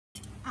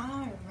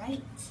right.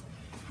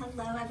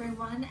 Hello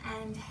everyone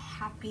and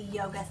happy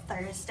Yoga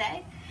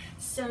Thursday.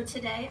 So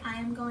today I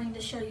am going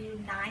to show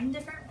you 9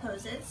 different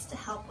poses to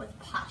help with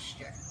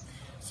posture.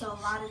 So a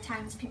lot of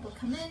times people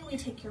come in, we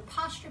take your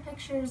posture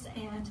pictures,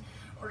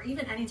 or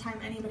even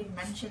anytime anybody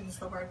mentions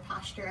the word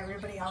posture,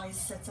 everybody always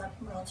sits up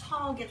real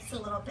tall, gets a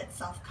little bit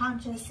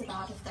self-conscious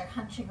about if they're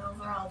hunching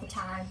over all the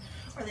time,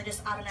 or they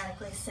just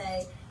automatically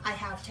say, I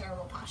have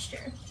terrible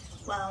posture.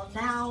 Well,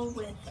 now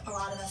with a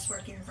lot of us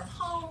working from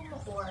home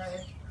or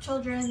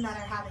children that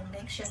are having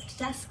makeshift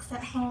desks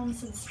at home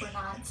since we're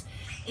not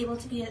able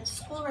to be at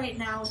school right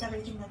now with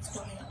everything that's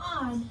going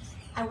on,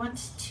 I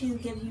want to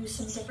give you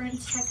some different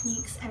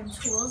techniques and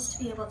tools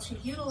to be able to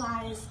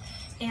utilize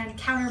and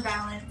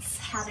counterbalance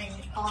having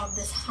all of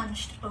this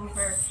hunched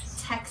over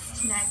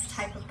text neck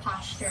type of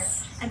posture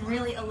and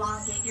really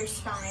elongate your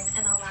spine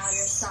and allow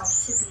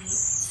yourself to be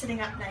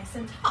sitting up nice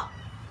and tall.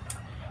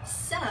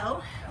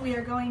 So we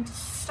are going to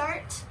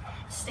start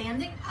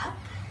standing up,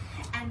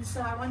 and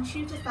so I want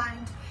you to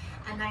find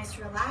a nice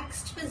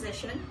relaxed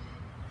position.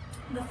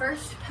 The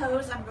first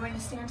pose, I'm going to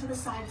stand to the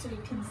side so you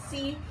can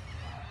see,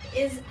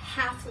 is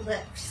half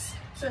lifts.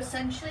 So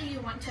essentially you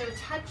want to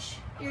touch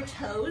your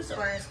toes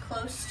or as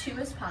close to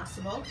as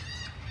possible.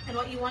 And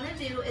what you want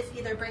to do is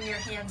either bring your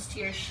hands to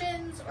your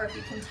shins, or if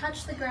you can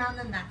touch the ground,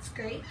 then that's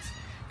great.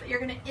 But you're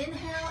going to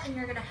inhale and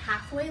you're going to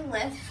halfway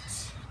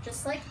lift,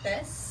 just like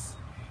this.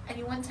 And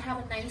you want to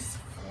have a nice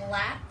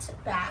flat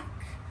back.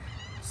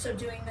 So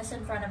doing this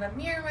in front of a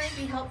mirror might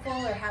be helpful,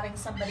 or having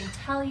somebody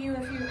tell you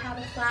if you have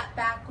a flat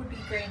back would be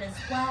great as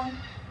well.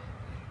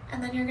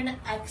 And then you're going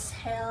to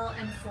exhale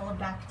and fold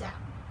back down.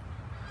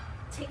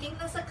 Taking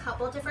this a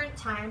couple different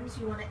times,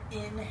 you want to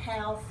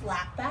inhale,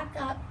 flat back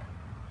up,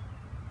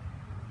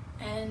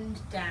 and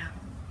down.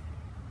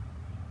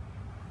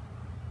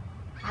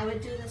 I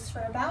would do this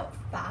for about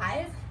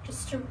 5,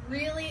 just to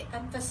really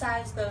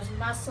emphasize those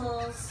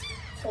muscles,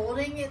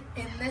 holding it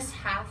in this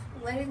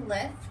halfway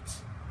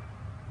lift,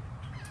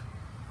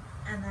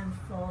 and then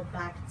fold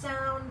back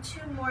down.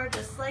 2 more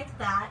just like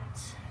that.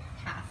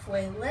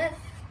 Halfway lift,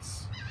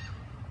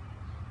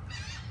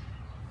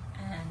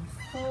 and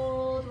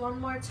fold.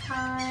 1 more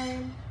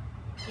time.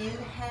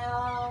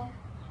 Inhale,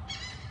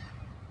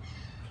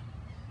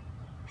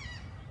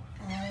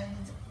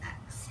 and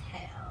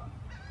exhale.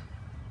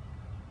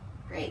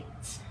 Great.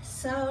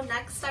 So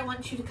next I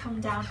want you to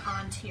come down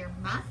onto your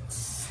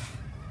mats.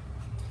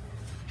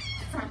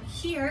 From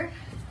here,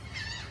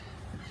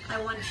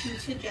 I want you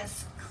to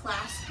just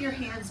clasp your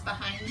hands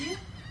behind you.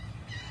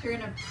 You're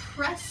going to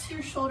press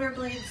your shoulder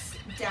blades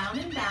down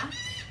and back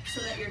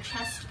so that your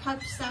chest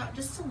puffs out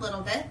just a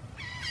little bit.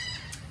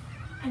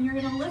 And you're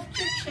going to lift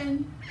your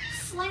chin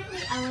slightly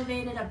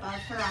elevated above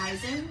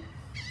horizon,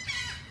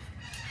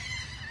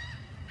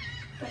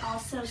 but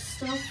also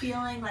still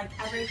feeling like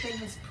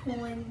everything is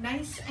pulling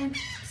nice and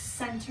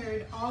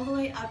centered all the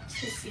way up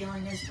to the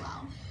ceiling as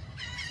well.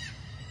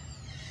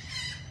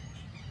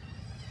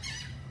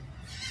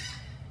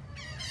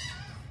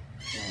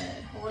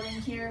 Good.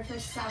 Holding here for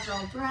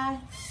several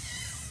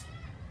breaths.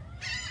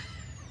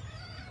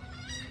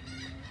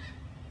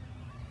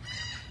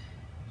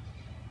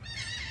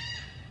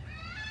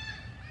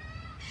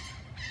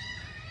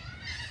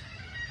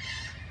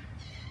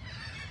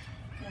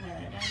 Good.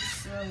 And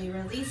slowly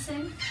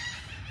releasing.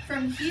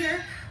 From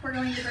here, we're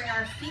going to bring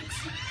our feet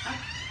up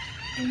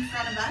in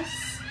front of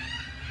us,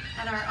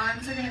 and our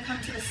arms are going to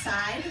come to the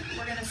side.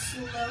 We're going to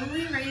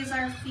slowly raise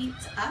our feet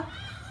up,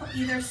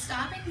 either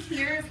stopping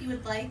here if you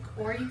would like,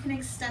 or you can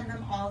extend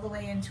them all the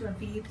way into a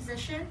V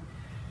position.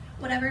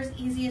 Whatever's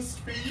easiest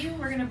for you.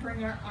 We're going to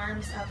bring our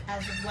arms up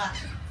as well.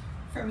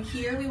 From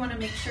here, we want to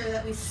make sure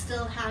that we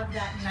still have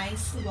that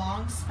nice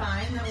long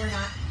spine, that we're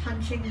not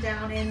punching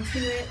down into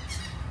it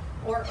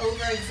or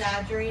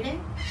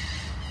over-exaggerating.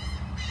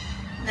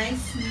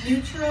 Nice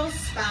neutral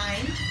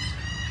spine.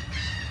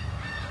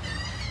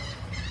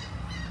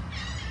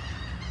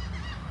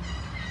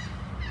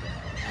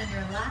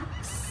 And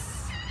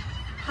relax.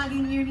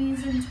 Hugging your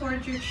knees in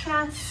towards your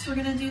chest. We're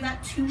going to do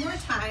that 2 more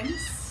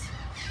times.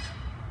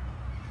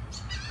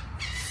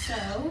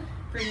 So,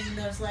 bringing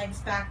those legs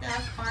back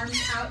up,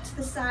 arms out to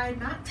the side,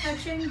 not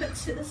touching, but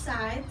to the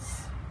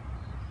sides.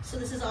 So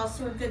this is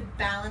also a good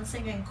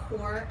balancing and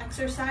core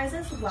exercise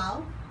as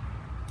well.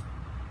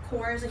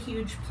 Core is a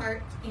huge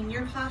part in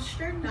your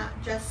posture, not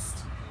just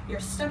your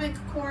stomach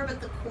core,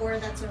 but the core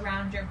that's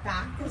around your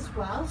back as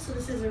well. So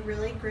this is a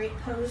really great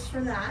pose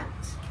for that.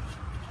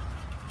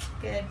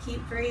 Good,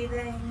 keep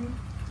breathing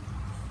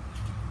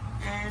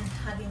and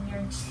hugging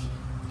your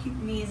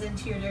knees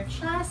into your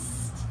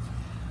chest.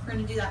 We're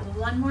going to do that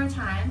 1 more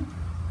time.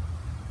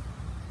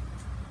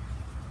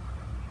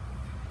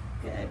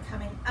 Good,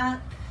 coming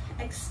up,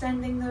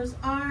 extending those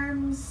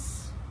arms.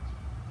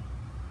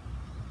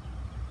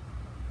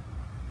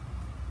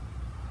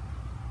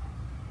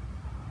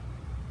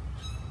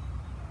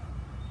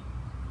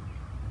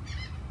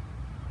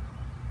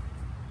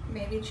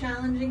 Maybe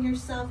challenging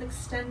yourself,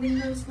 extending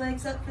those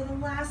legs up for the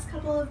last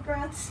couple of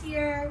breaths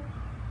here.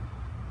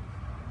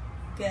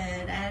 Good,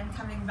 and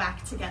coming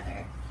back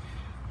together.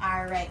 All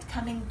All right,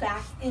 coming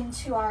back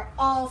into our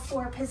all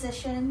four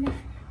position,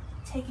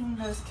 taking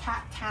those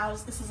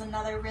cat-cows. This is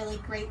another really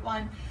great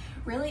one,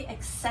 really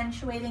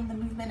accentuating the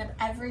movement of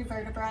every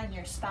vertebra in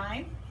your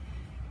spine.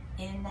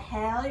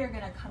 Inhale, you're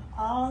gonna come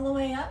all the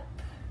way up.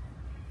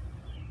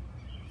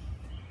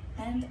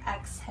 And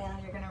exhale,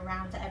 you're gonna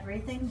round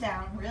everything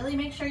down. Really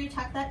make sure you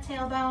tuck that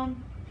tailbone.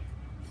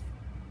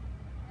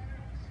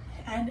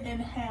 And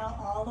inhale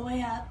all the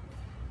way up.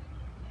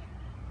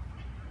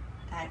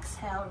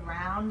 Exhale,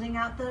 rounding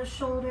out those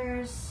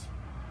shoulders.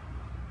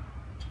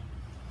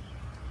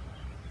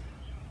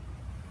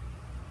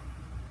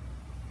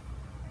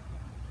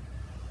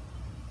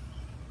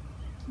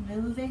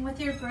 Moving with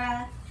your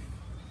breath.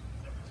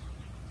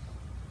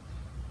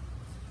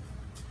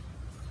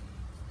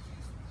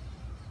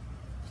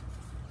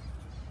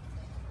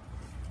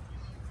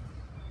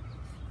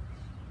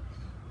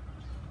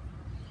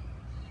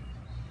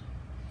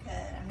 Good.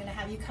 I'm going to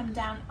have you come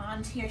down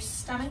onto your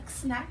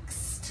stomachs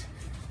next.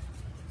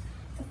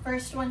 The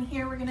first one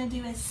here we're going to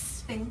do is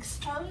Sphinx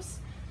pose.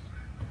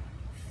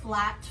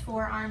 Flat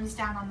forearms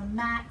down on the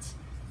mat.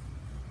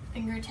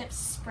 Fingertips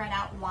spread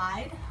out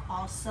wide,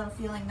 also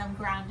feeling them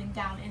grounding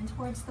down in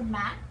towards the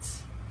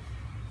mat.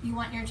 You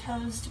want your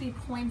toes to be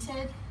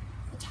pointed,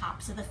 the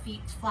tops of the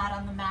feet flat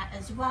on the mat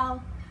as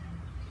well.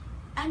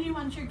 And you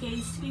want your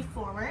gaze to be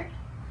forward.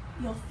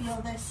 You'll feel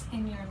this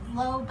in your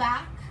low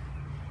back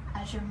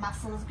as your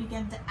muscles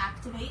begin to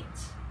activate.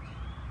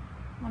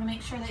 You want to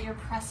make sure that you're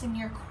pressing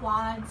your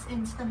quads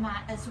into the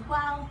mat as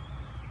well.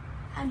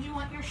 And you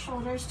want your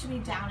shoulders to be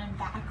down and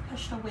back,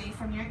 pushed away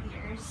from your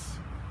ears.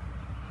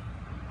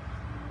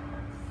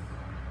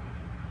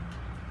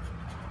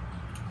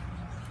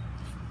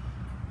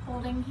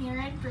 Holding here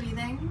and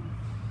breathing.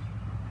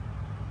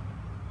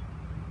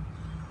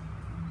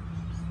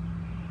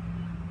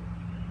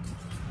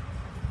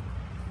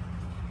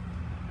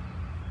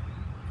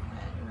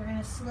 Good. We're going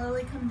to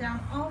slowly come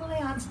down all the way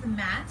onto the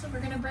mat. So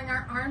we're going to bring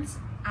our arms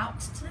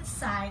out to the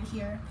side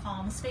here,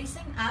 palms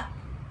facing up.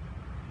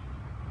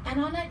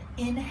 And on an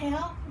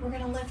inhale, we're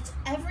going to lift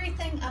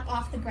everything up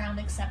off the ground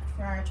except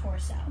for our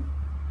torso.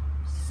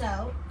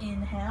 So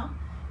inhale,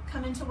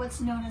 come into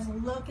what's known as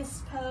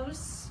locust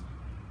pose.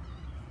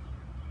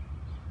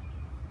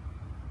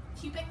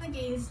 Keeping the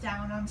gaze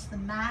down onto the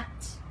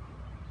mat.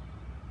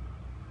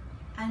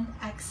 And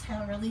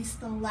exhale, release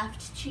the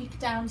left cheek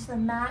down to the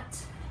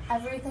mat.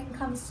 Everything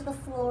comes to the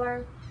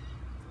floor.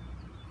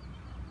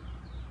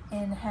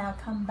 Inhale,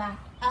 come back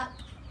up.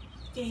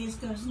 Gaze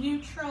goes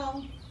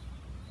neutral.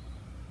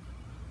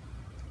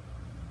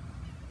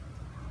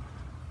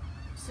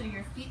 So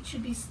your feet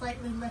should be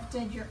slightly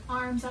lifted, your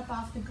arms up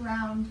off the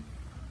ground.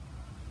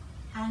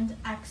 And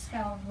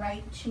exhale,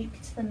 right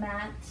cheek to the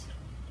mat.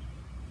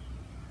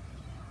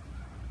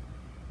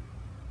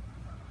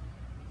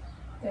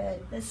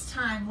 Good. This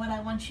time, what I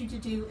want you to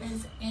do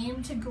is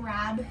aim to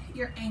grab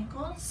your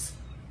ankles.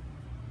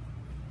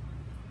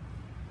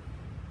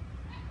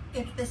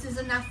 If this is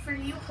enough for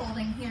you,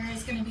 holding here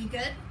is going to be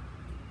good.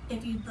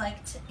 If you'd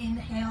like to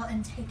inhale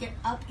and take it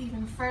up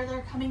even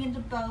further, coming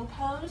into bow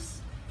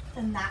pose,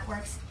 then that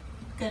works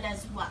good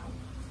as well.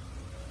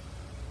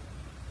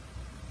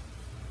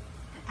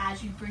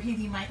 As you breathe,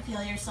 you might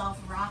feel yourself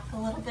rock a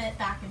little bit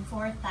back and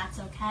forth. That's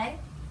okay.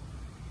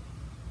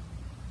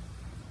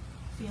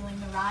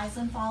 Feeling the rise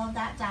and fall of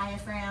that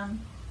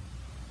diaphragm.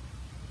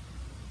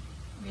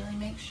 Really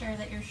make sure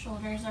that your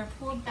shoulders are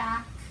pulled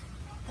back,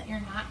 that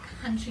you're not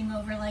hunching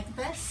over like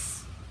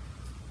this.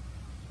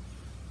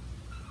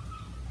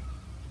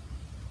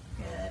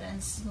 Good,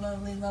 and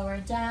slowly lower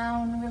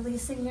down,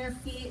 releasing your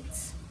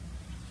feet.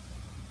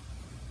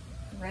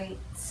 Great.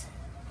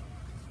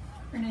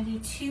 We're gonna do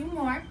two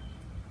more.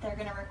 They're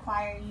gonna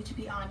require you to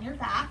be on your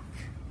back.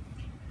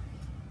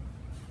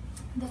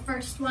 The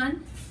first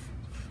one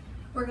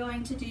we're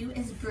going to do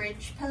is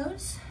bridge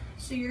pose.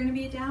 So you're gonna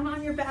be down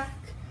on your back.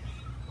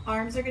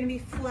 Arms are gonna be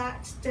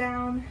flat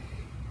down,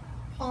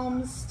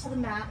 palms to the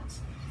mat.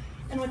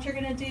 And what you're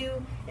gonna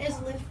do is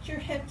lift your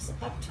hips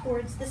up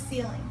towards the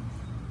ceiling.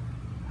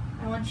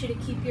 I want you to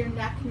keep your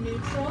neck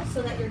neutral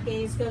so that your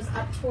gaze goes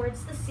up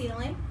towards the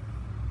ceiling.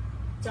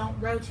 Don't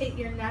rotate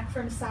your neck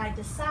from side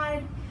to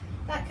side.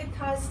 That could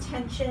cause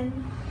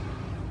tension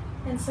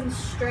and some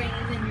strain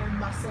in your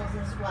muscles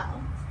as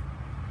well.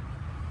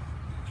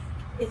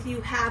 If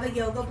you have a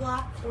yoga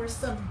block or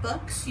some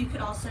books, you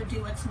could also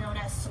do what's known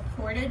as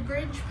supported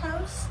bridge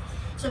pose.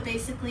 So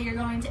basically you're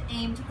going to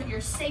aim to put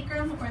your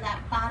sacrum or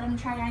that bottom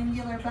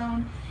triangular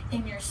bone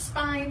in your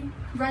spine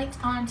right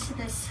onto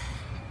this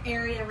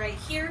area right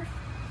here.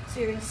 So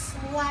you're going to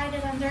slide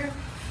it under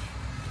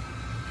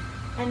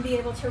and be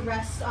able to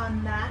rest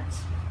on that,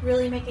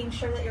 really making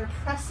sure that you're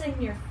pressing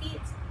your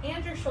feet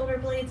and your shoulder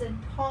blades and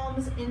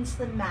palms into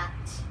the mat.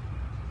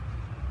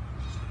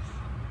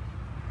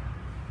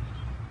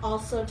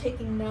 Also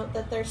taking note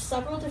that there's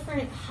several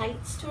different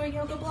heights to a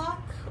yoga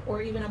block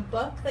or even a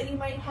book that you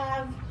might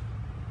have.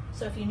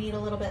 So if you need a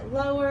little bit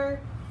lower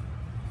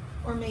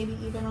or maybe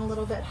even a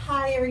little bit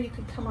higher, you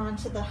could come on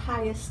to the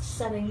highest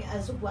setting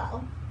as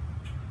well.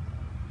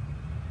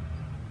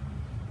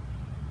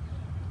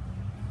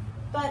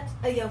 but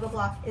a yoga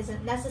block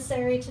isn't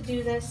necessary to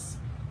do this.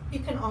 You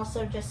can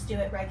also just do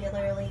it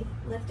regularly,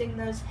 lifting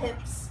those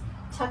hips,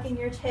 tucking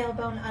your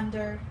tailbone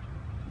under,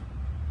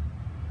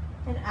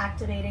 and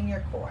activating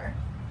your core.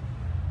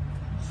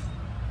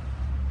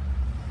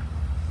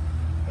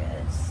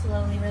 Good,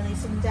 slowly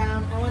releasing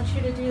down. I want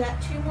you to do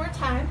that 2 more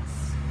times.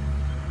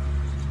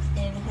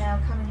 Inhale,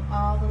 coming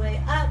all the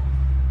way up.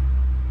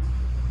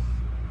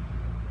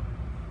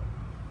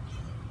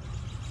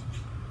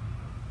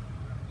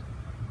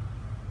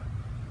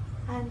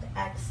 And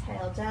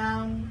exhale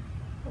down.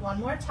 1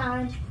 more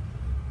time.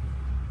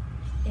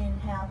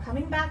 Inhale,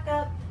 coming back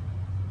up.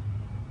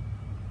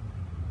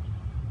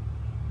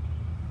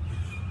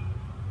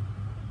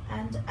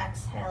 And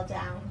exhale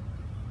down.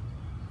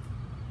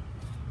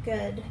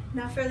 Good.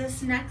 Now for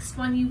this next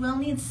one, you will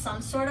need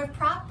some sort of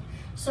prop.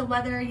 So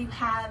whether you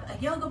have a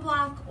yoga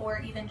block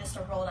or even just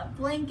a rolled up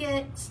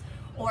blanket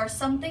or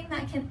something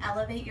that can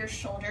elevate your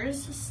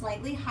shoulders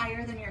slightly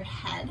higher than your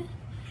head.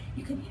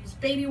 You could use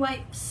baby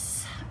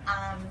wipes,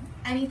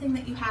 anything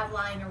that you have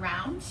lying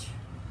around.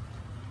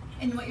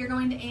 And what you're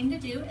going to aim to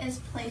do is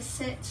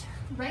place it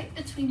right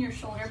between your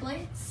shoulder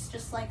blades,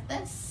 just like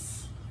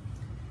this.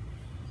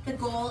 The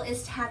goal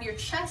is to have your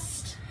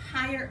chest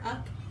higher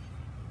up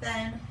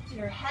than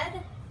your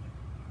head.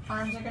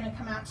 Arms are going to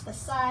come out to the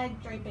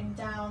side, draping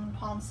down,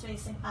 palms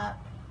facing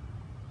up.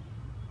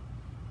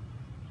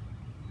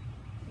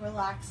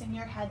 Relaxing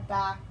your head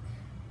back.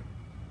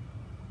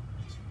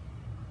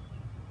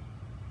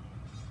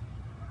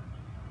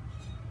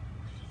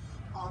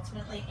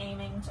 Ultimately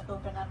aiming to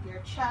open up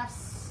your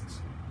chest.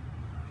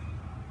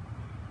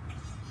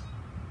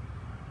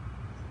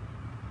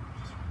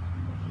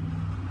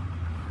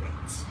 Great.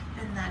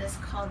 And that is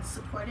called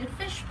supported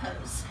fish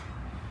pose.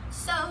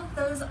 So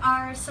those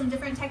are some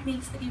different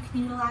techniques that you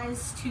can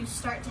utilize to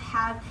start to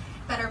have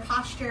better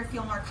posture,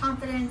 feel more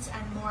confident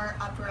and more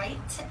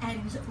upright,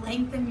 and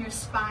lengthen your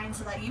spine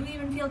so that you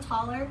even feel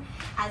taller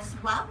as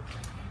well.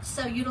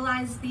 So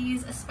utilize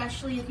these,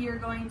 especially if you're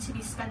going to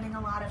be spending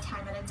a lot of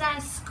time at a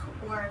desk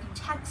or if you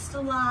text a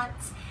lot.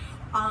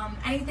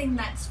 Anything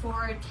that's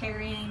forward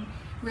carrying,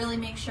 really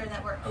make sure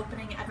that we're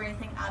opening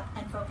everything up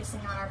and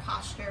focusing on our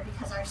posture,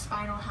 because our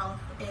spinal health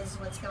is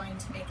what's going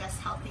to make us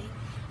healthy.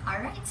 All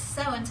right,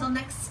 so until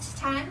next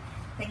time,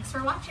 thanks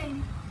for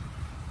watching.